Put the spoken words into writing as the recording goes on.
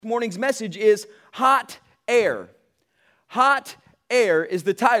Morning's message is Hot Air. Hot Air is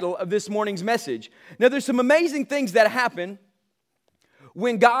the title of this morning's message. Now, there's some amazing things that happen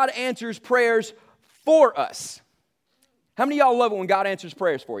when God answers prayers for us. How many of y'all love it when God answers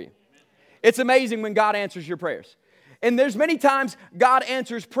prayers for you? It's amazing when God answers your prayers. And there's many times God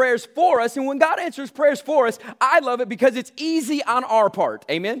answers prayers for us. And when God answers prayers for us, I love it because it's easy on our part.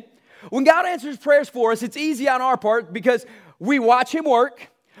 Amen? When God answers prayers for us, it's easy on our part because we watch Him work,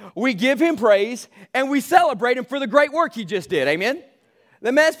 we give Him praise, and we celebrate Him for the great work He just did. Amen?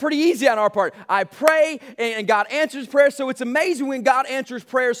 That's pretty easy on our part. I pray, and God answers prayers. So it's amazing when God answers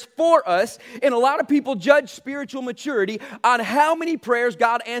prayers for us. And a lot of people judge spiritual maturity on how many prayers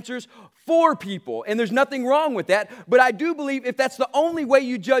God answers for people. And there's nothing wrong with that. But I do believe if that's the only way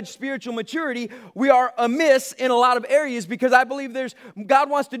you judge spiritual maturity, we are amiss in a lot of areas, because I believe God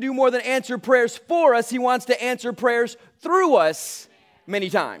wants to do more than answer prayers for us. He wants to answer prayers through us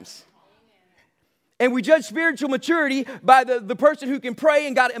many times. And we judge spiritual maturity by the person who can pray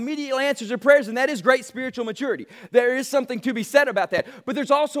and God immediately answers their prayers, and that is great spiritual maturity. There is something to be said about that. But there's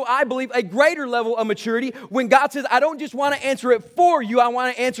also, I believe, a greater level of maturity when God says, I don't just want to answer it for you, I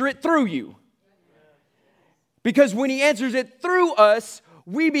want to answer it through you. Because when He answers it through us,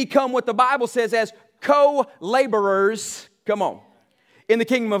 we become what the Bible says as co-laborers, in the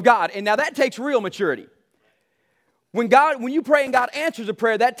kingdom of God. And now that takes real maturity. When you pray and God answers a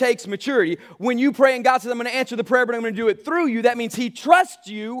prayer, that takes maturity. When you pray and God says, I'm going to answer the prayer, but I'm going to do it through you, that means He trusts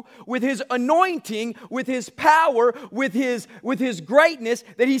you with His anointing, with His power, with His greatness,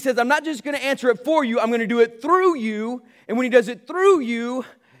 that He says, I'm not just going to answer it for you, I'm going to do it through you. And when He does it through you,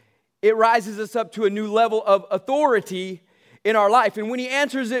 it rises us up to a new level of authority in our life. And when He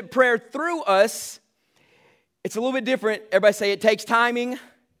answers it prayer through us, it's a little bit different. Everybody say it takes timing.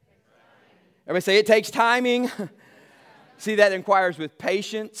 Everybody say it takes timing. See, that inquires with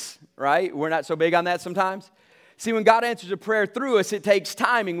patience, right? We're not so big on that sometimes. See, when God answers a prayer through us, it takes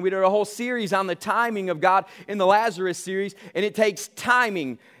timing. We did a whole series on the timing of God in the Lazarus series, and it takes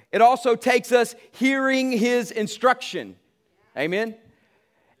timing. It also takes us hearing His instruction. Amen?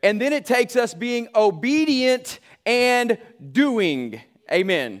 And then it takes us being obedient and doing.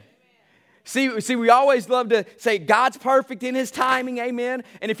 Amen. See, we always love to say God's perfect in His timing, amen?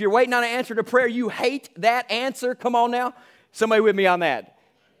 And if you're waiting on an answer to prayer, you hate that answer. Come on now. Somebody with me on that.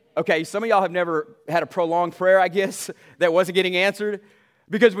 Okay, some of y'all have never had a prolonged prayer, I guess, that wasn't getting answered.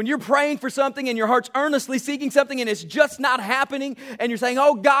 Because when you're praying for something and your heart's earnestly seeking something and it's just not happening, and you're saying,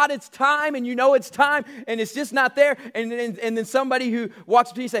 oh God, it's time, and you know it's time, and it's just not there, and then somebody who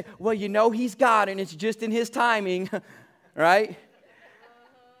walks up to you and say, well, you know He's God, and it's just in His timing, right?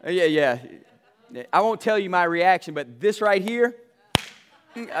 Yeah. I won't tell you my reaction, but this right here,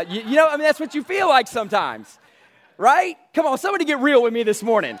 that's what you feel like sometimes, right? Come on, somebody get real with me this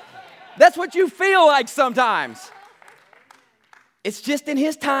morning. That's what you feel like sometimes. It's just in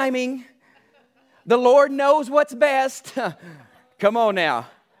His timing. The Lord knows what's best. Come on now.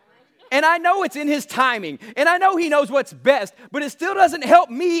 And I know it's in His timing, and I know He knows what's best, but it still doesn't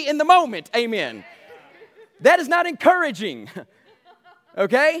help me in the moment. Amen. That is not encouraging.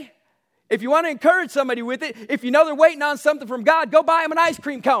 Okay? If you want to encourage somebody with it, if you know they're waiting on something from God, go buy them an ice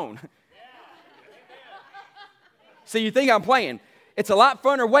cream cone. So you think I'm playing. It's a lot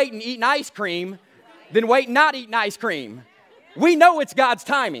funner waiting eating ice cream than waiting not eating ice cream. We know it's God's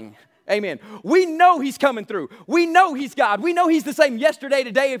timing. Amen. We know He's coming through. We know He's God. We know He's the same yesterday,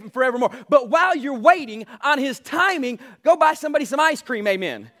 today, and forevermore. But while you're waiting on His timing, go buy somebody some ice cream.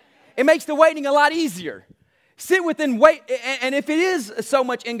 Amen. It makes the waiting a lot easier. Sit within wait, and if it is so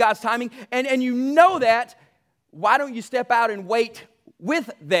much in God's timing, and you know that, why don't you step out and wait with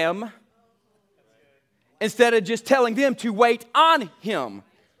them instead of just telling them to wait on Him?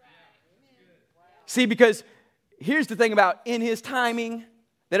 See, because here's the thing about in His timing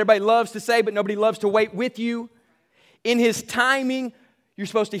that everybody loves to say, but nobody loves to wait with you. In His timing, you're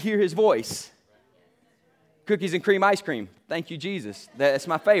supposed to hear His voice. Cookies and cream ice cream. Thank you, Jesus. That's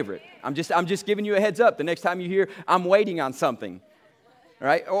my favorite. I'm just giving you a heads up. The next time you hear, I'm waiting on something. All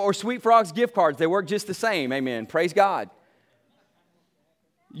right? Or Sweet Frogs gift cards. They work just the same. Amen. Praise God.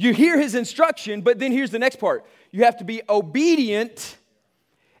 You hear His instruction, but then here's the next part. You have to be obedient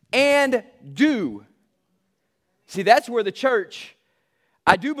and do. See, that's where the church,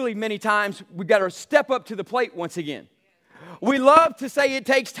 I do believe many times, we've got to step up to the plate once again. We love to say it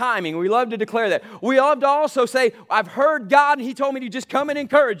takes timing. We love to declare that. We love to also say, I've heard God and He told me to just come and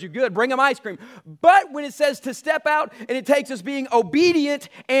encourage you. Good, bring them ice cream. But when it says to step out and it takes us being obedient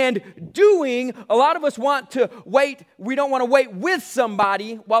and doing, a lot of us want to wait. We don't want to wait with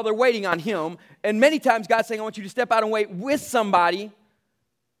somebody while they're waiting on Him. And many times God's saying, I want you to step out and wait with somebody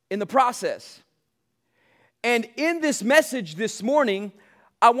in the process. And in this message this morning,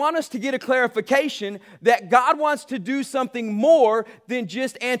 I want us to get a clarification that God wants to do something more than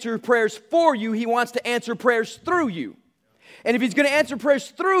just answer prayers for you. He wants to answer prayers through you. And if He's going to answer prayers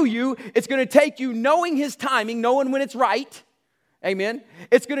through you, it's going to take you knowing His timing, knowing when it's right. Amen.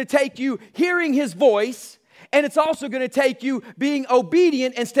 It's going to take you hearing His voice, and it's also going to take you being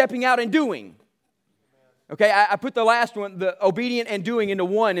obedient and stepping out and doing. Okay, I put the last one, the obedient and doing, into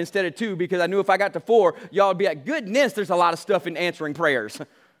 1 instead of 2 because I knew if I got to 4, y'all would be like, goodness, there's a lot of stuff in answering prayers,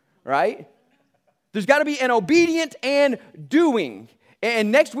 right? There's got to be an obedient and doing.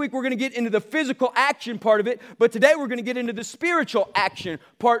 And next week, we're going to get into the physical action part of it, but today we're going to get into the spiritual action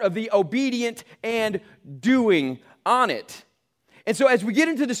part of the obedient and doing on it. And so as we get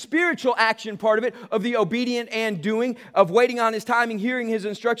into the spiritual action part of it, of the obedient and doing, of waiting on His timing, hearing His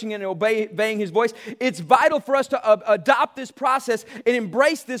instruction, and obeying His voice, it's vital for us to adopt this process and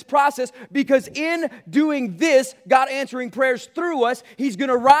embrace this process, because in doing this, God answering prayers through us, He's going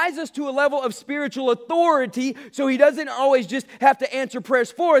to rise us to a level of spiritual authority, so He doesn't always just have to answer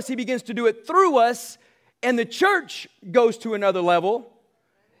prayers for us. He begins to do it through us, and the church goes to another level.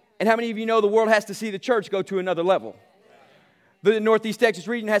 And how many of you know the world has to see the church go to another level? The Northeast Texas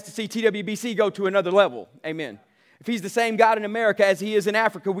region has to see TWBC go to another level. Amen. If He's the same God in America as He is in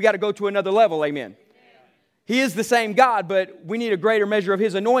Africa, we got to go to another level. Amen. He is the same God, but we need a greater measure of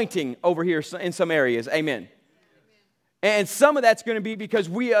His anointing over here in some areas. Amen. And some of that's going to be because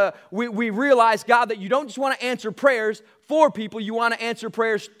we realize, God, that you don't just want to answer prayers for people. You want to answer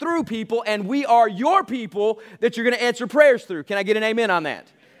prayers through people, and we are your people that you're going to answer prayers through. Can I get an amen on that?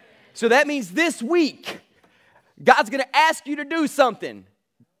 So that means this week, God's going to ask you to do something.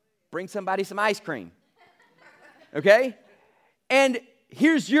 Bring somebody some ice cream. Okay? And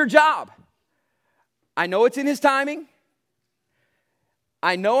here's your job. I know it's in His timing.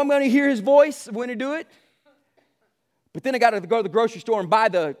 I know I'm going to hear His voice when to do it. But then I got to go to the grocery store and buy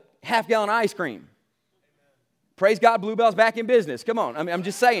the half-gallon ice cream. Praise God, Bluebell's back in business. Come on. I'm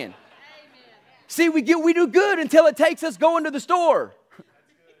just saying. Amen. See, we do good until it takes us going to the store.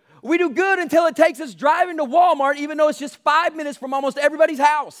 We do good until it takes us driving to Walmart, even though it's just 5 minutes from almost everybody's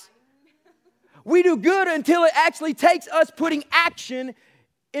house. We do good until it actually takes us putting action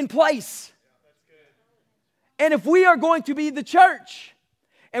in place. And if we are going to be the church,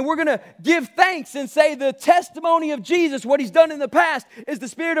 and we're going to give thanks and say the testimony of Jesus, what He's done in the past, is the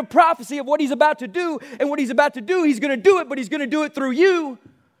spirit of prophecy of what He's about to do. And what He's about to do, He's going to do it, but He's going to do it through you.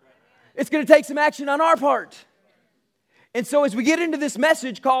 It's going to take some action on our part. And so as we get into this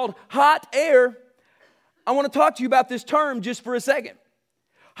message called hot air, I want to talk to you about this term just for a second.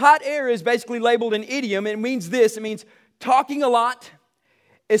 Hot air is basically labeled an idiom. It means this. It means talking a lot,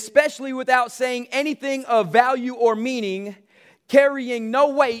 especially without saying anything of value or meaning, carrying no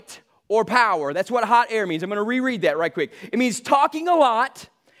weight or power. That's what hot air means. I'm going to reread that right quick. It means talking a lot,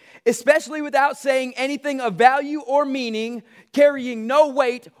 especially without saying anything of value or meaning, carrying no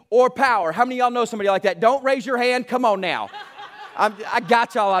weight or power. How many of y'all know somebody like that? Don't raise your hand. Come on now. I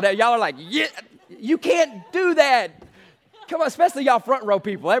got y'all out there. Y'all are like, yeah, you can't do that. Come on, especially y'all front row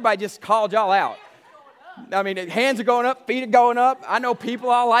people. Everybody just called y'all out. I mean, hands are going up, feet are going up. I know people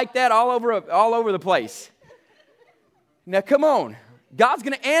all like that all over the place. Now, come on. God's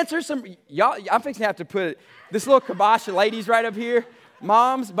going to answer some. Y'all, I'm fixing to have to put this little kibosh of ladies right up here.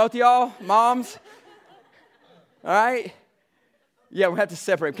 Moms, both of y'all, moms. All right? Yeah, we'll have to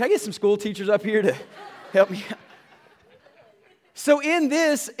separate. Can I get some school teachers up here to help me out? So in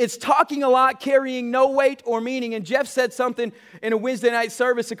this, it's talking a lot, carrying no weight or meaning. And Jeff said something in a Wednesday night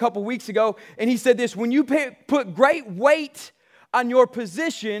service a couple weeks ago, and he said this: when you put great weight on your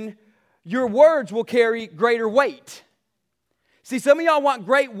position, your words will carry greater weight. See, some of y'all want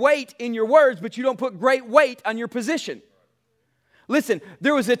great weight in your words, but you don't put great weight on your position. Listen,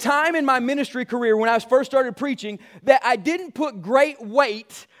 there was a time in my ministry career when I first started preaching that I didn't put great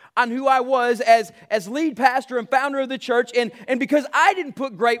weight on who I was as lead pastor and founder of the church. And because I didn't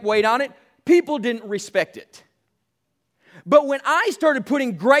put great weight on it, people didn't respect it. But when I started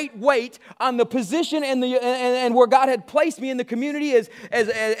putting great weight on the position and where God had placed me in the community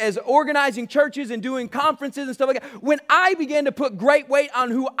as organizing churches and doing conferences and stuff like that, when I began to put great weight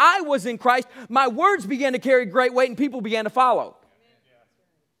on who I was in Christ, my words began to carry great weight and people began to follow.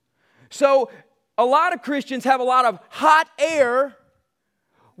 So a lot of Christians have a lot of hot air.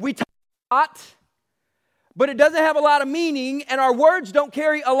 We talk a lot, but it doesn't have a lot of meaning, and our words don't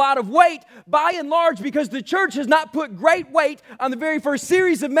carry a lot of weight, by and large, because the church has not put great weight on the very first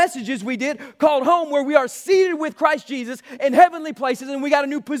series of messages we did called Home, where we are seated with Christ Jesus in heavenly places, and we got a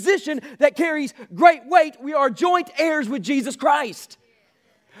new position that carries great weight. We are joint heirs with Jesus Christ.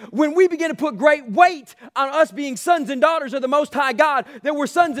 When we begin to put great weight on us being sons and daughters of the Most High God, that we're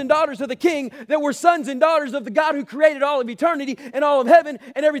sons and daughters of the King, that we're sons and daughters of the God who created all of eternity and all of heaven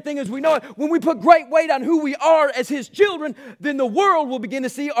and everything as we know it, when we put great weight on who we are as His children, then the world will begin to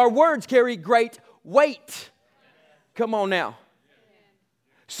see our words carry great weight. Come on now.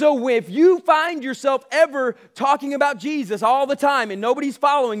 So if you find yourself ever talking about Jesus all the time and nobody's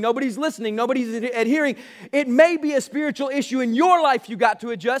following, nobody's listening, nobody's adhering, it may be a spiritual issue in your life you got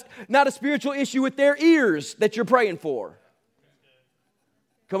to adjust, not a spiritual issue with their ears that you're praying for.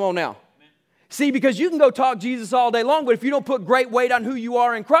 Come on now. See, because you can go talk Jesus all day long, but if you don't put great weight on who you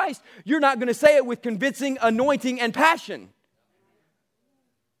are in Christ, you're not going to say it with convincing anointing and passion.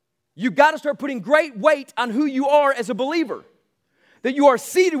 You've got to start putting great weight on who you are as a believer. That you are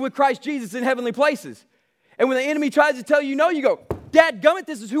seated with Christ Jesus in heavenly places. And when the enemy tries to tell you no, you go, dadgummit,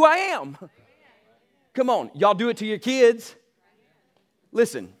 this is who I am. Come on, y'all do it to your kids.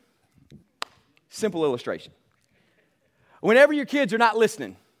 Listen, simple illustration. Whenever your kids are not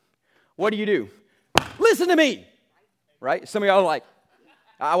listening, what do? Listen to me, right? Some of y'all are like,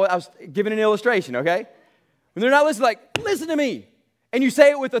 I was giving an illustration, okay? When they're not listening, like, listen to me. And you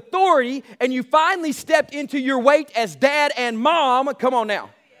say it with authority, and you finally stepped into your weight as dad and mom. Come on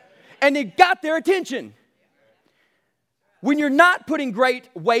now. And it got their attention. When you're not putting great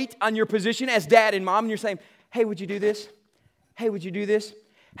weight on your position as dad and mom, and you're saying, hey, would you do this? Hey, would you do this?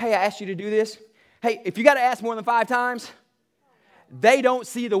 Hey, I asked you to do this. Hey, if you got to ask more than 5 times, they don't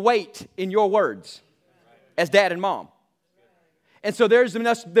see the weight in your words as dad and mom. And so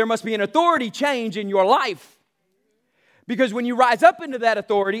there must be an authority change in your life. Because when you rise up into that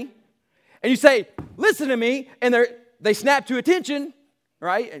authority and you say, listen to me, and they snap to attention,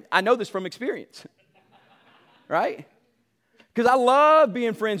 right? I know this from experience, right? Because I love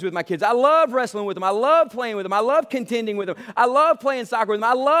being friends with my kids. I love wrestling with them. I love playing with them. I love contending with them. I love playing soccer with them.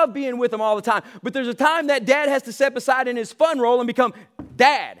 I love being with them all the time. But there's a time that dad has to step aside in his fun role and become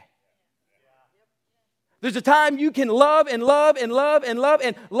dad. There's a time you can love and love and love and love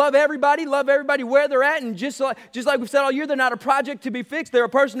and love everybody where they're at. And just like we've said all year, they're not a project to be fixed. They're a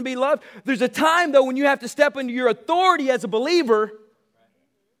person to be loved. There's a time, though, when you have to step into your authority as a believer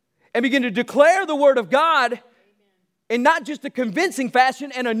and begin to declare the Word of God in not just a convincing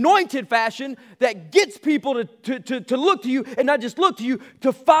fashion, an anointed fashion that gets people to look to you, and not just look to you,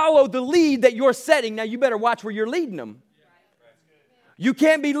 to follow the lead that you're setting. Now, you better watch where you're leading them. You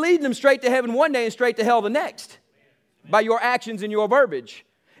can't be leading them straight to heaven one day and straight to hell the next by your actions and your verbiage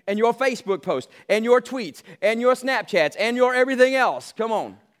and your Facebook posts and your tweets and your Snapchats and your everything else. Come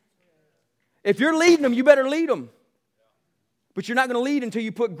on. If you're leading them, you better lead them. But you're not going to lead until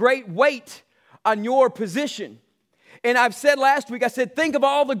you put great weight on your position. And I've said last week, I said, think of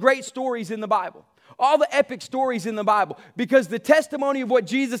all the great stories in the Bible. All the epic stories in the Bible, because the testimony of what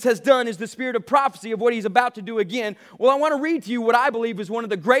Jesus has done is the spirit of prophecy of what He's about to do again. Well, I want to read to you what I believe is one of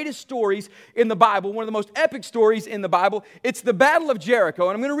the greatest stories in the Bible, one of the most epic stories in the Bible. It's the Battle of Jericho,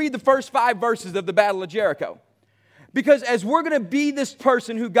 and I'm going to read the first 5 verses of the Battle of Jericho. Because as we're going to be this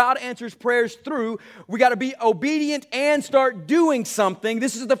person who God answers prayers through, we got to be obedient and start doing something.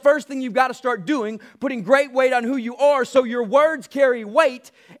 This is the first thing you've got to start doing, putting great weight on who you are so your words carry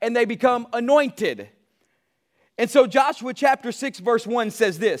weight and they become anointed. And so Joshua chapter 6 verse 1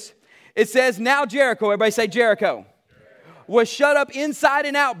 says this. It says, now Jericho, everybody say Jericho, was shut up inside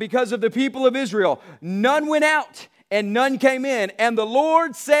and out because of the people of Israel. None went out and none came in. And the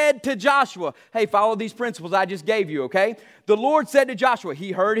Lord said to Joshua, hey, follow these principles I just gave you, okay? The Lord said to Joshua,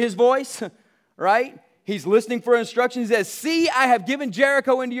 he heard his voice, right? He's listening for instructions. He says, see, I have given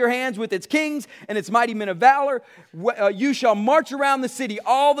Jericho into your hands with its kings and its mighty men of valor. You shall march around the city,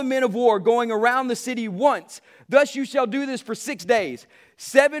 all the men of war going around the city once. Thus you shall do this for 6 days.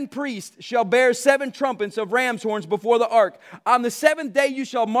 7 priests shall bear 7 trumpets of ram's horns before the ark. On the 7th day you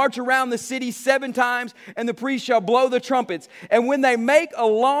shall march around the city 7 times, and the priests shall blow the trumpets. And when they make a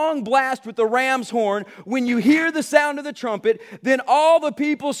long blast with the ram's horn, when you hear the sound of the trumpet, then all the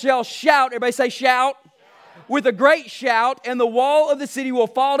people shall shout. Everybody say shout. With a great shout, and the wall of the city will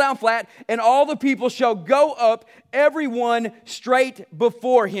fall down flat, and all the people shall go up, everyone straight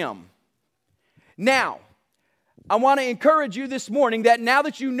before him. Now, I want to encourage you this morning that now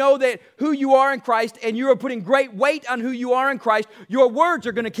that you know that who you are in Christ and you are putting great weight on who you are in Christ, your words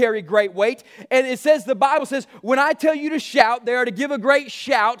are going to carry great weight. And it says, the Bible says, when I tell you to shout, they are to give a great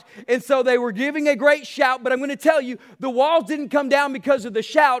shout. And so they were giving a great shout. But I'm going to tell you, the walls didn't come down because of the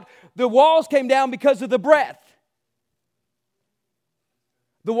shout. The walls came down because of the breath.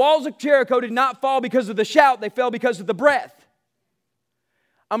 The walls of Jericho did not fall because of the shout. They fell because of the breath.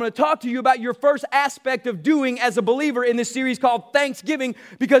 I'm going to talk to you about your first aspect of doing as a believer in this series called Thanksgiving,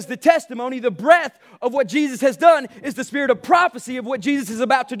 because the testimony, the breath of what Jesus has done is the spirit of prophecy of what Jesus is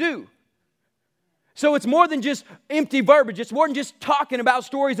about to do. So it's more than just empty verbiage. It's more than just talking about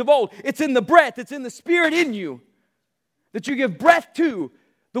stories of old. It's in the breath. It's in the spirit in you that you give breath to.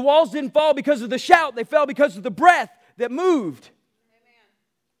 The walls didn't fall because of the shout. They fell because of the breath that moved. Amen.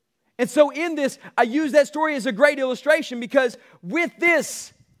 And so in this, I use that story as a great illustration, because with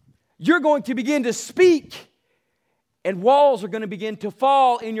this, you're going to begin to speak, and walls are going to begin to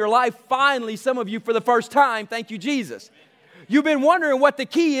fall in your life. Finally, some of you for the first time, thank you, Jesus. You've been wondering what the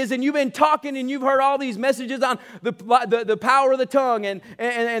key is, and you've been talking, and you've heard all these messages on the power of the tongue, and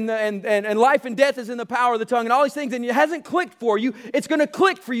life and death is in the power of the tongue, and all these things, and it hasn't clicked for you. It's going to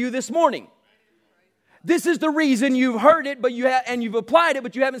click for you this morning. This is the reason you've heard it, but and you've applied it,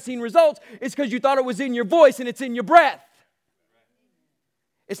 but you haven't seen results. It's because you thought it was in your voice, and it's in your breath.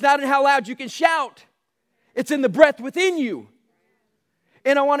 It's not in how loud you can shout. It's in the breath within you.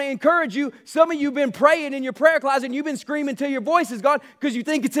 And I want to encourage you, some of you have been praying in your prayer closet and you've been screaming till your voice is gone because you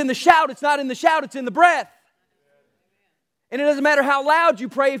think it's in the shout. It's not in the shout, it's in the breath. And it doesn't matter how loud you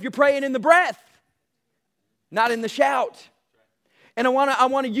pray if you're praying in the breath, not in the shout. And I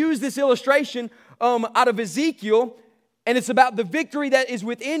want to use this illustration out of Ezekiel, and it's about the victory that is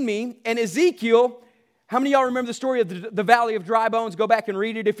within me. And Ezekiel, how many of y'all remember the story of the Valley of Dry Bones? Go back and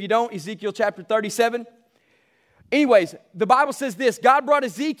read it if you don't. Ezekiel chapter 37. Anyways, the Bible says this. God brought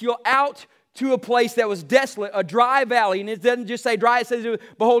Ezekiel out to a place that was desolate, a dry valley. And it doesn't just say dry. It says,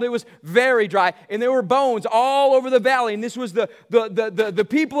 behold, it was very dry. And there were bones all over the valley. And this was the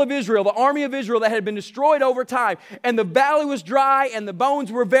people of Israel, the army of Israel that had been destroyed over time. And the valley was dry and the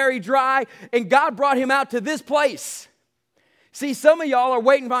bones were very dry. And God brought him out to this place. See, some of y'all are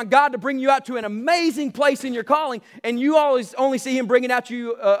waiting on God to bring you out to an amazing place in your calling, and you always only see him bringing out to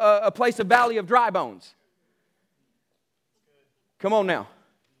you a place, a valley of dry bones. Come on now.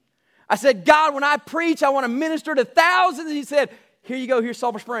 I said, God, when I preach, I want to minister to thousands. And he said, here you go, here's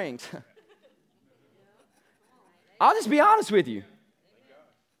Sulphur Springs. I'll just be honest with you.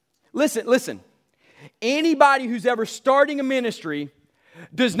 Listen. Anybody who's ever starting a ministry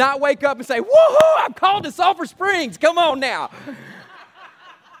does not wake up and say, woohoo, I'm called to Sulphur Springs. Come on now.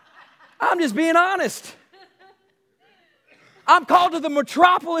 I'm just being honest. I'm called to the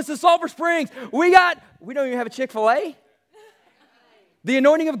metropolis of Sulphur Springs. We don't even have a Chick-fil-A. The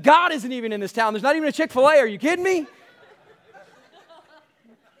anointing of God isn't even in this town. There's not even a Chick-fil-A. Are you kidding me?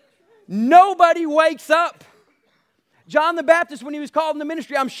 Nobody wakes up. John the Baptist, when he was called in the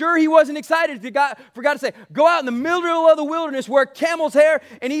ministry, I'm sure he wasn't excited for God to say, go out in the middle of the wilderness, wear camel's hair,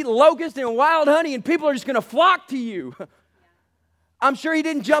 and eat locusts and wild honey, and people are just going to flock to you. I'm sure he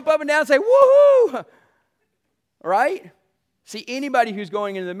didn't jump up and down and say, woohoo! Right? See, anybody who's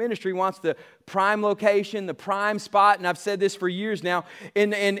going into the ministry wants the prime location, the prime spot, and I've said this for years now.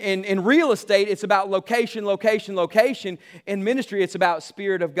 In real estate, it's about location, location, location. In ministry, it's about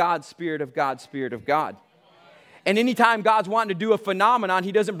Spirit of God, Spirit of God, Spirit of God. And anytime God's wanting to do a phenomenon,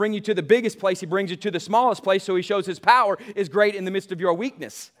 he doesn't bring you to the biggest place. He brings you to the smallest place so he shows his power is great in the midst of your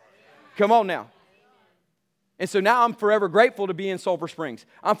weakness. Come on now. And so now I'm forever grateful to be in Sulphur Springs.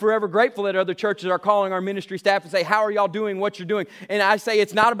 I'm forever grateful that other churches are calling our ministry staff and say, how are y'all doing what you're doing? And I say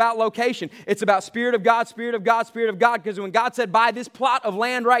it's not about location. It's about Spirit of God, Spirit of God, Spirit of God. Because when God said, buy this plot of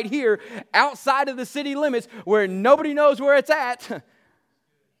land right here outside of the city limits where nobody knows where it's at,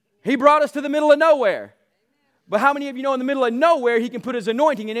 he brought us to the middle of nowhere. But how many of you know in the middle of nowhere, he can put his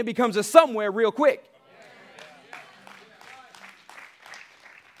anointing and it becomes a somewhere real quick?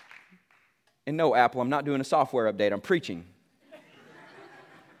 And no, Apple, I'm not doing a software update. I'm preaching.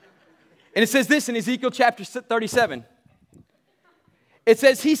 And it says this in Ezekiel chapter 37. It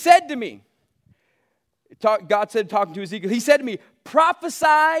says, he said to me, God said, talking to Ezekiel, he said to me,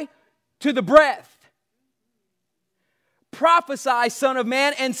 prophesy to the breath. Prophesy, son of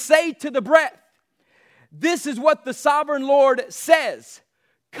man, and say to the breath. This is what the sovereign Lord says.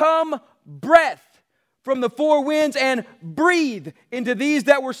 Come, breath from the four winds and breathe into these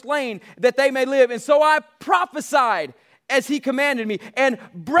that were slain, that they may live. And so I prophesied as he commanded me, and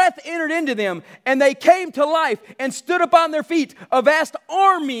breath entered into them, and they came to life and stood upon their feet, a vast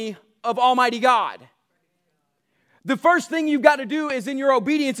army of Almighty God. The first thing you've got to do is in your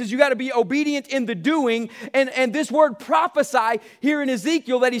obedience is you got to be obedient in the doing. And this word prophesy here in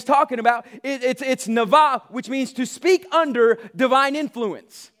Ezekiel that he's talking about, it's nava, which means to speak under divine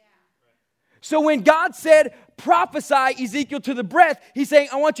influence. So when God said prophesy Ezekiel to the breath, he's saying,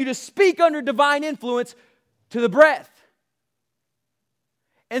 I want you to speak under divine influence to the breath.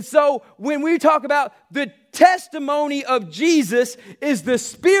 And so when we talk about the testimony of Jesus is the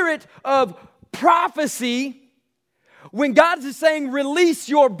spirit of prophecy, when God is saying release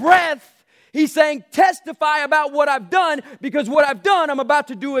your breath, He's saying testify about what I've done, because what I've done I'm about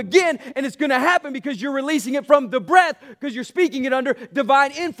to do again, and it's going to happen because you're releasing it from the breath, because you're speaking it under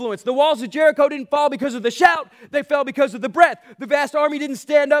divine influence. The walls of Jericho didn't fall because of the shout, they fell because of the breath. The vast army didn't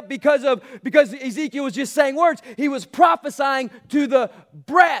stand up because Ezekiel was just saying words. He was prophesying to the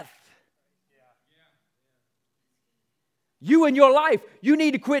breath. You in your life, you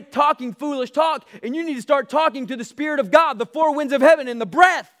need to quit talking foolish talk, and you need to start talking to the Spirit of God, the four winds of heaven, and the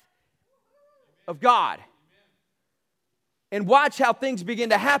breath of God. And watch how things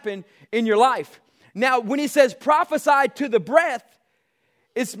begin to happen in your life. Now, when he says prophesy to the breath,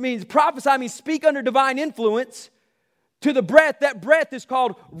 it means prophesy means speak under divine influence to the breath. That breath is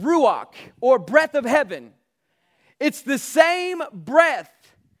called ruach, or breath of heaven. It's the same breath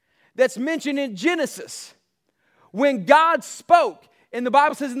that's mentioned in Genesis. When God spoke, and the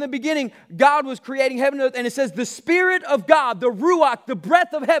Bible says in the beginning, God was creating heaven and earth, and it says the Spirit of God, the ruach, the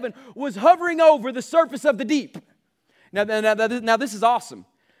breath of heaven, was hovering over the surface of the deep. Now this is awesome.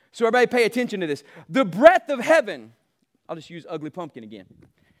 So everybody pay attention to this. The breath of heaven, I'll just use ugly pumpkin again.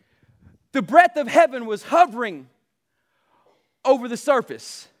 The breath of heaven was hovering over the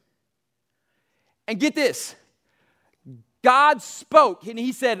surface. And get this, God spoke, and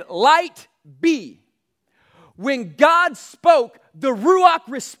He said, light be. When God spoke, the Ruach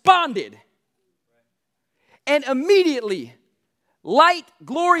responded. And immediately, light,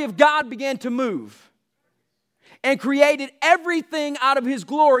 glory of God began to move and created everything out of His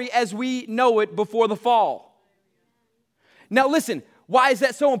glory as we know it before the fall. Now listen, why is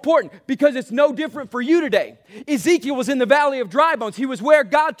that so important? Because it's no different for you today. Ezekiel was in the valley of dry bones. He was where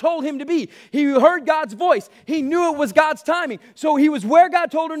God told him to be. He heard God's voice. He knew it was God's timing. So he was where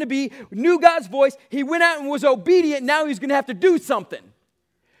God told him to be, knew God's voice. He went out and was obedient. Now he's going to have to do something.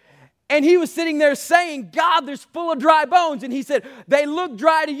 And he was sitting there saying, God, there's full of dry bones. And he said, they look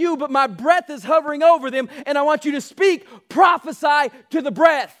dry to you, but my breath is hovering over them. And I want you to speak, prophesy to the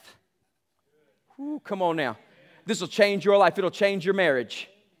breath. Ooh, come on now. This will change your life. It'll change your marriage.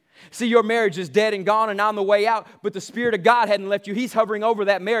 See, your marriage is dead and gone and on the way out, but the Spirit of God hadn't left you. He's hovering over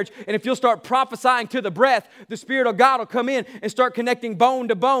that marriage. And if you'll start prophesying to the breath, the Spirit of God will come in and start connecting bone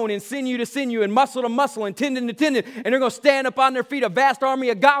to bone and sinew to sinew and muscle to muscle and tendon to tendon. And they're going to stand up on their feet, a vast army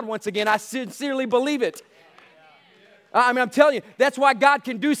of God once again. I sincerely believe it. I'm telling you, that's why God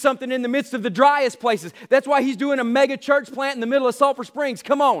can do something in the midst of the driest places. That's why He's doing a mega church plant in the middle of Sulphur Springs.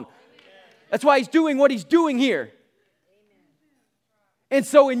 Come on. That's why He's doing what He's doing here. And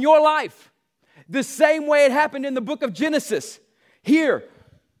so in your life, the same way it happened in the book of Genesis, here,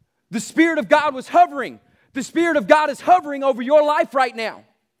 the Spirit of God was hovering. The Spirit of God is hovering over your life right now.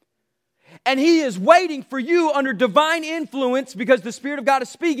 And He is waiting for you under divine influence, because the Spirit of God is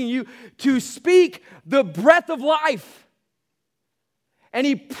speaking to you, to speak the breath of life. And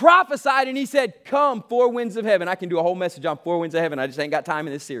He prophesied and He said, come, four winds of heaven. I can do a whole message on four winds of heaven. I just ain't got time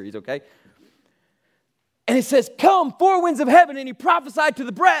in this series, okay? And it says, come, four winds of heaven. And He prophesied to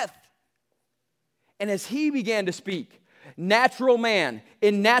the breath. And as He began to speak, natural man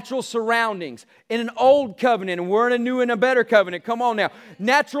in natural surroundings, in an old covenant, and we're in a new and a better covenant. Come on now.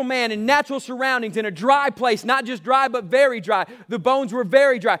 Natural man in natural surroundings, in a dry place, not just dry, but very dry. The bones were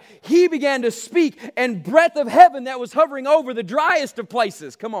very dry. He began to speak, and breath of heaven that was hovering over the driest of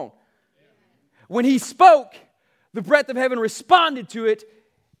places. Come on. When He spoke, the breath of heaven responded to it,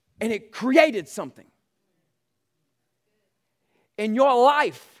 and it created something. In your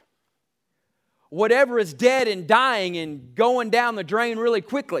life, whatever is dead and dying and going down the drain really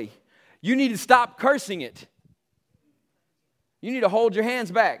quickly, you need to stop cursing it. You need to hold your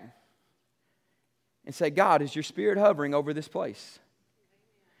hands back and say, God, is your Spirit hovering over this place?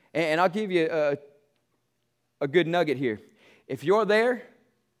 And I'll give you a good nugget here. If you're there,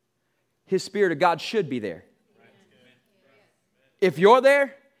 His Spirit of God should be there. If you're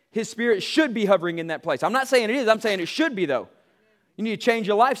there, His Spirit should be hovering in that place. I'm not saying it is, I'm saying it should be though. You need to change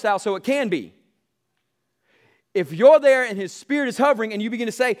your lifestyle so it can be. If you're there and His Spirit is hovering and you begin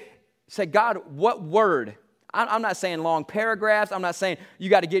to say, God, what word? I'm not saying long paragraphs. I'm not saying you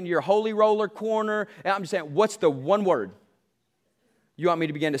got to get into your holy roller corner. I'm just saying, what's the one word you want me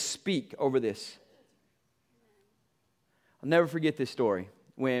to begin to speak over this? I'll never forget this story.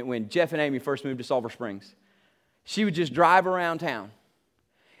 When Jeff and Amy first moved to Sulphur Springs, she would just drive around town.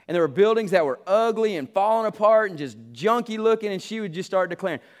 And there were buildings that were ugly and falling apart and just junky looking, and she would just start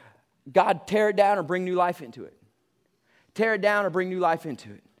declaring, God, tear it down or bring new life into it. Tear it down or bring new life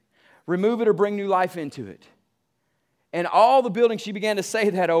into it. Remove it or bring new life into it. And all the buildings she began to say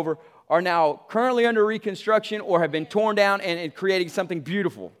that over are now currently under reconstruction or have been torn down and creating something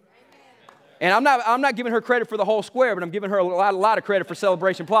beautiful. And I'm not giving her credit for the whole square, but I'm giving her a lot of credit for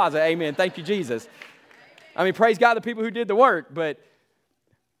Celebration Plaza. Amen. Thank you, Jesus. I mean, praise God, the people who did the work. But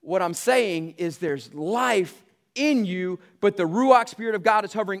what I'm saying is there's life in you, but the Ruach Spirit of God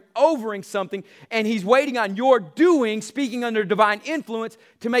is hovering over something, and He's waiting on your doing, speaking under divine influence,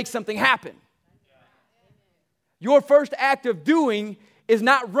 to make something happen. Your first act of doing is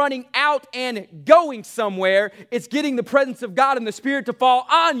not running out and going somewhere. It's getting the presence of God and the Spirit to fall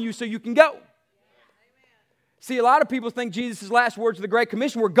on you so you can go. See, a lot of people think Jesus' last words of the Great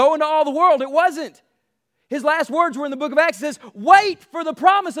Commission were go into all the world. It wasn't. His last words were in the book of Acts. It says, wait for the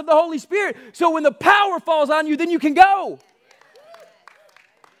promise of the Holy Spirit. So when the power falls on you, then you can go.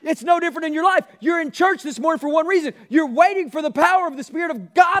 It's no different in your life. You're in church this morning for one reason. You're waiting for the power of the Spirit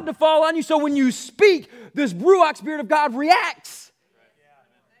of God to fall on you. So when you speak, this Ruach Spirit of God reacts.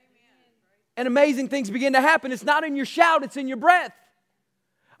 And amazing things begin to happen. It's not in your shout, it's in your breath.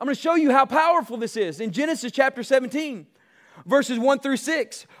 I'm going to show you how powerful this is. In Genesis chapter 17, verses 1 through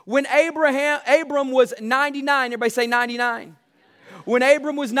 6. When Abram was 99, everybody say 99. When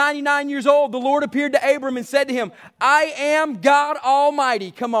Abram was 99 years old, the Lord appeared to Abram and said to him, I am God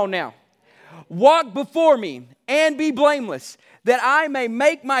Almighty. Come on now. Walk before me and be blameless, that I may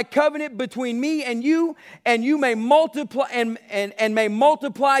make my covenant between me and you may multiply and may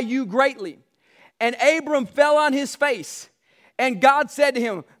multiply you greatly. And Abram fell on his face, and God said to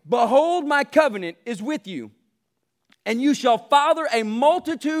him, behold, my covenant is with you, and you shall father a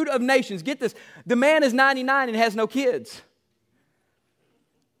multitude of nations. Get this, the man is 99 and has no kids.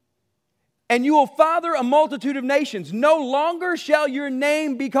 And you will father a multitude of nations. No longer shall your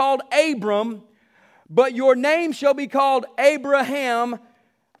name be called Abram, but your name shall be called Abraham,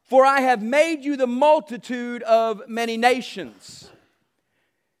 for I have made you the multitude of many nations.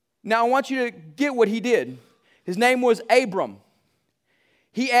 Now I want you to get what he did. His name was Abram.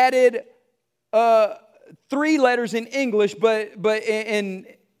 He added 3 letters in English, but in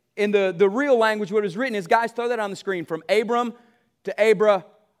the real language, what it was written is, guys, throw that on the screen, from Abram to Abraham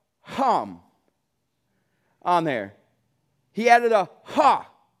on there. He added a ha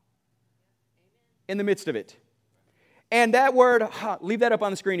in the midst of it. And that word, ha, leave that up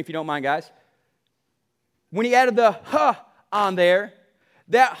on the screen if you don't mind, guys. When he added the ha on there,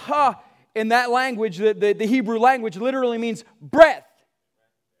 that ha in that language, the Hebrew language, literally means breath.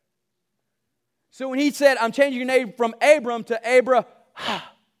 So when he said, I'm changing your name from Abram to Abraham,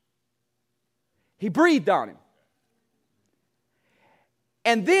 he breathed on him.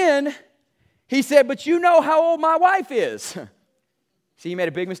 And then he said, but you know how old my wife is. See, he made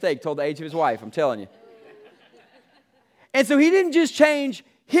a big mistake, told the age of his wife, I'm telling you. And so he didn't just change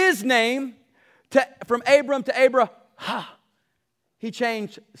his name from Abram to Abraham. He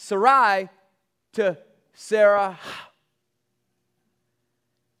changed Sarai to Sarah.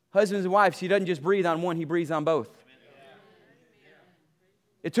 Husbands and wives, he doesn't just breathe on one, he breathes on both.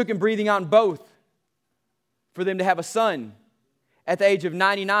 It took him breathing on both for them to have a son at the age of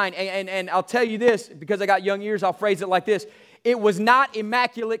 99. And I'll tell you this, because I got young ears, I'll phrase it like this. It was not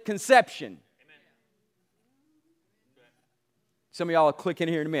immaculate conception. Some of y'all will click in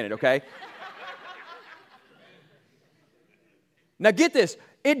here in a minute, okay? Now get this.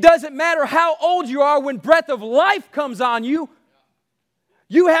 It doesn't matter how old you are when breath of life comes on you.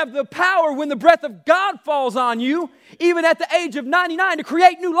 You have the power when the breath of God falls on you, even at the age of 99, to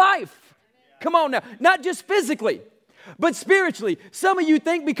create new life. Come on now. Not just physically, but spiritually. Some of you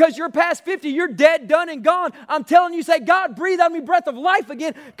think because you're past 50, you're dead, done, and gone. I'm telling you, say, God, breathe on me breath of life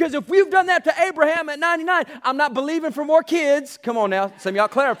again. Because if we've done that to Abraham at 99, I'm not believing for more kids. Come on now. Some of y'all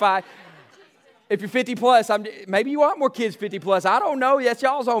clarify. If you're 50 plus, maybe you want more kids 50 plus. I don't know. That's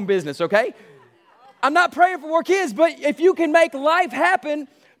y'all's own business, okay? I'm not praying for more kids, but if you can make life happen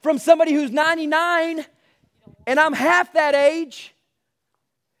from somebody who's 99 and I'm half that age,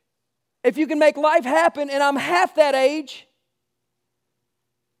 if you can make life happen and I'm half that age,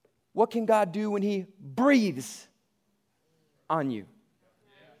 what can God do when He breathes on you?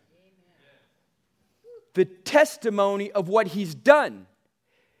 The testimony of what He's done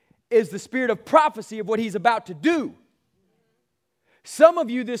is the spirit of prophecy of what He's about to do. Some of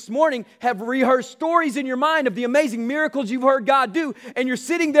you this morning have rehearsed stories in your mind of the amazing miracles you've heard God do, and you're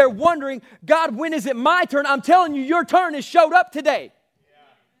sitting there wondering, God, when is it my turn? I'm telling you, your turn has showed up today.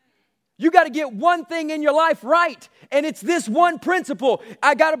 You got to get one thing in your life right, and it's this one principle.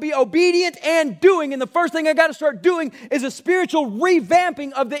 I got to be obedient and doing, and the first thing I got to start doing is a spiritual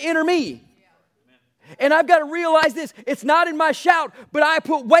revamping of the inner me. And I've got to realize this. It's not in my shout, but I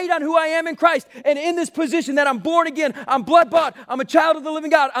put weight on who I am in Christ. And in this position that I'm born again, I'm blood-bought, I'm a child of the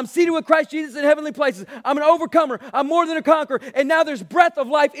living God, I'm seated with Christ Jesus in heavenly places, I'm an overcomer, I'm more than a conqueror, and now there's breath of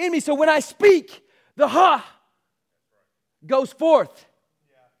life in me. So when I speak, the ha goes forth.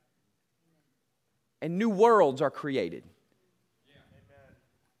 And new worlds are created.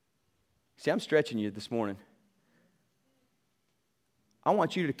 See, I'm stretching you this morning. I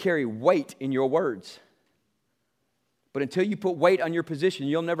want you to carry weight in your words. But until you put weight on your position,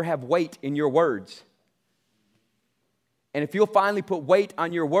 you'll never have weight in your words. And if you'll finally put weight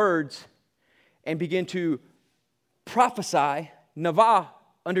on your words and begin to prophesy, Navah,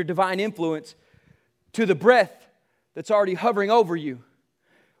 under divine influence, to the breath that's already hovering over you.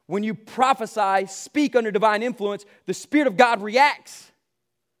 When you prophesy, speak under divine influence, the Spirit of God reacts.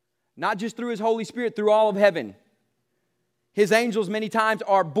 Not just through His Holy Spirit, through all of heaven. His angels many times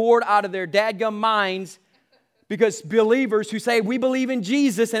are bored out of their dadgum minds because believers who say, we believe in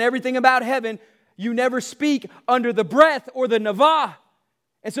Jesus and everything about heaven, you never speak under the breath or the Navah.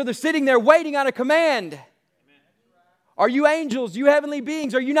 And so they're sitting there waiting on a command. Are you angels, you heavenly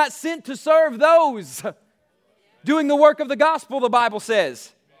beings, are you not sent to serve those doing the work of the gospel, the Bible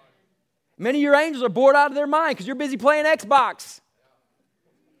says? Many of your angels are bored out of their mind because you're busy playing Xbox.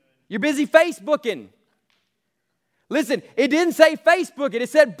 You're busy Facebooking. Listen, it didn't say Facebook it. It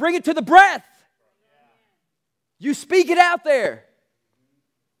said bring it to the breath. You speak it out there.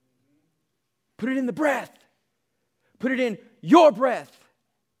 Put it in the breath. Put it in your breath.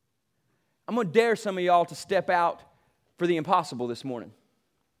 I'm going to dare some of y'all to step out for the impossible this morning.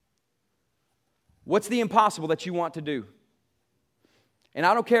 What's the impossible that you want to do? And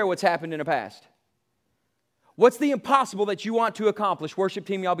I don't care what's happened in the past. What's the impossible that you want to accomplish? Worship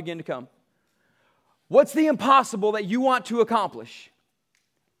team, y'all begin to come. What's the impossible that you want to accomplish?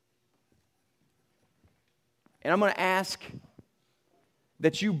 And I'm going to ask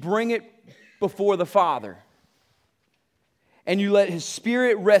that you bring it before the Father. And you let His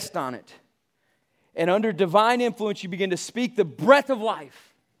Spirit rest on it. And under divine influence, you begin to speak the breath of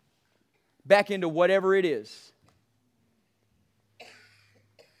life back into whatever it is.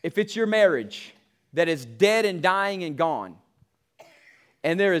 If it's your marriage that is dead and dying and gone,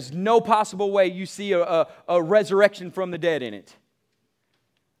 and there is no possible way you see a resurrection from the dead in it,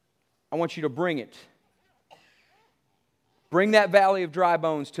 I want you to bring it. Bring that valley of dry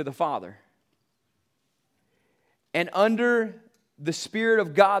bones to the Father. And under the Spirit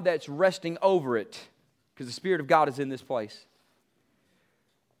of God that's resting over it, because the Spirit of God is in this place,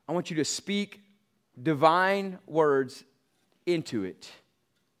 I want you to speak divine words into it.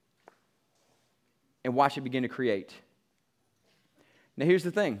 And watch it begin to create. Now here's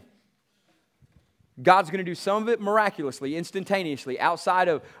the thing. God's going to do some of it miraculously, instantaneously, outside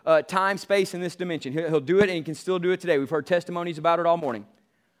of time, space, and this dimension. He'll do it, and He can still do it today. We've heard testimonies about it all morning.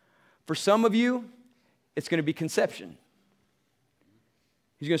 For some of you, it's going to be conception.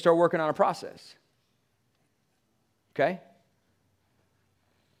 He's going to start working on a process. Okay?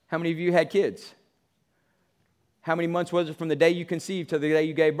 How many of you had kids? How many months was it from the day you conceived to the day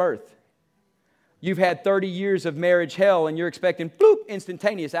you gave birth? You've had 30 years of marriage hell and you're expecting, bloop,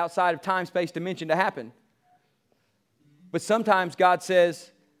 instantaneous, outside of time, space, dimension to happen. But sometimes God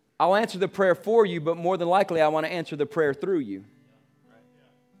says, I'll answer the prayer for you, but more than likely I want to answer the prayer through you.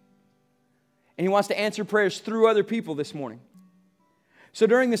 And He wants to answer prayers through other people this morning. So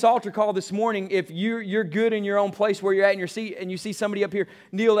during this altar call this morning, if you're good in your own place where you're at in your seat and you see somebody up here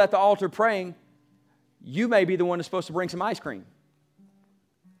kneel at the altar praying, you may be the one that's supposed to bring some ice cream.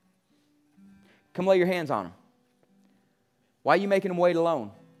 Come lay your hands on them. Why are you making them wait alone?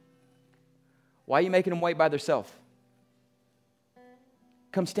 Why are you making them wait by themselves?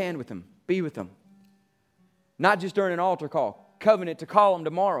 Come stand with them. Be with them. Not just during an altar call. Covenant to call them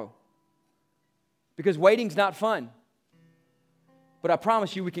tomorrow. Because waiting's not fun. But I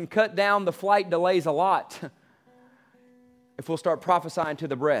promise you we can cut down the flight delays a lot if we'll start prophesying to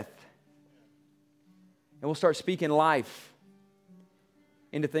the breath. And we'll start speaking life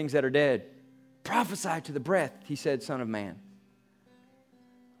into things that are dead. Prophesy to the breath, He said, Son of Man.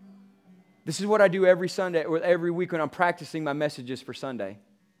 This is what I do every Sunday or every week when I'm practicing my messages for Sunday.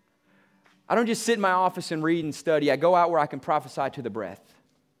 I don't just sit in my office and read and study. I go out where I can prophesy to the breath.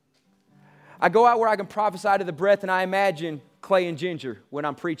 I go out where I can prophesy to the breath, and I imagine Clay and Ginger when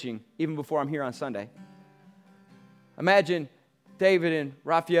I'm preaching, even before I'm here on Sunday. Imagine David and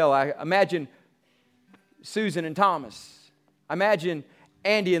Raphael. I imagine Susan and Thomas. I imagine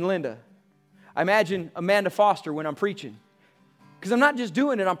Andy and Linda. I imagine Amanda Foster when I'm preaching. Because I'm not just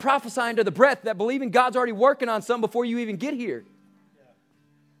doing it, I'm prophesying to the breath that believing God's already working on something before you even get here.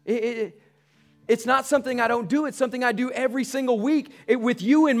 It's not something I don't do. It's something I do every single week with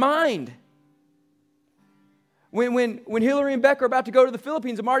you in mind. When Hillary and Becca are about to go to the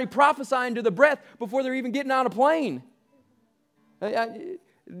Philippines, I'm already prophesying to the breath before they're even getting on a plane.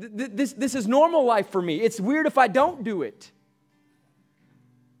 This is normal life for me. It's weird if I don't do it.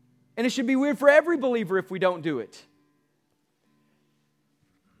 And it should be weird for every believer if we don't do it.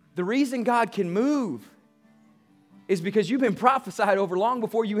 The reason God can move is because you've been prophesied over long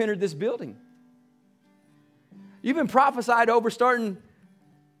before you entered this building. You've been prophesied over starting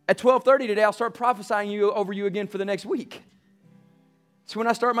at 12:30 today. I'll start prophesying over you again for the next week. So when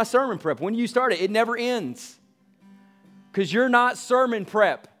I start my sermon prep, when you start it, it never ends. Because you're not sermon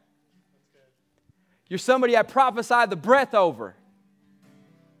prep. You're somebody I prophesy the breath over.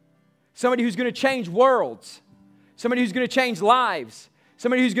 Somebody who's going to change worlds. Somebody who's going to change lives.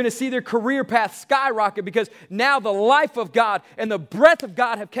 Somebody who's going to see their career path skyrocket because now the life of God and the breath of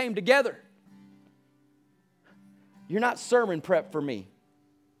God have came together. You're not sermon prep for me.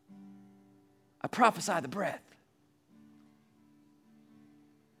 I prophesy the breath.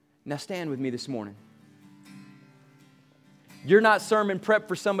 Now stand with me this morning. You're not sermon prep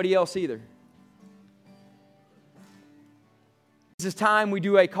for somebody else either. This is time we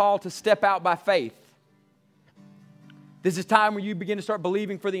do a call to step out by faith. This is time where you begin to start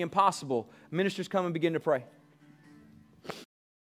believing for the impossible. Ministers, come and begin to pray.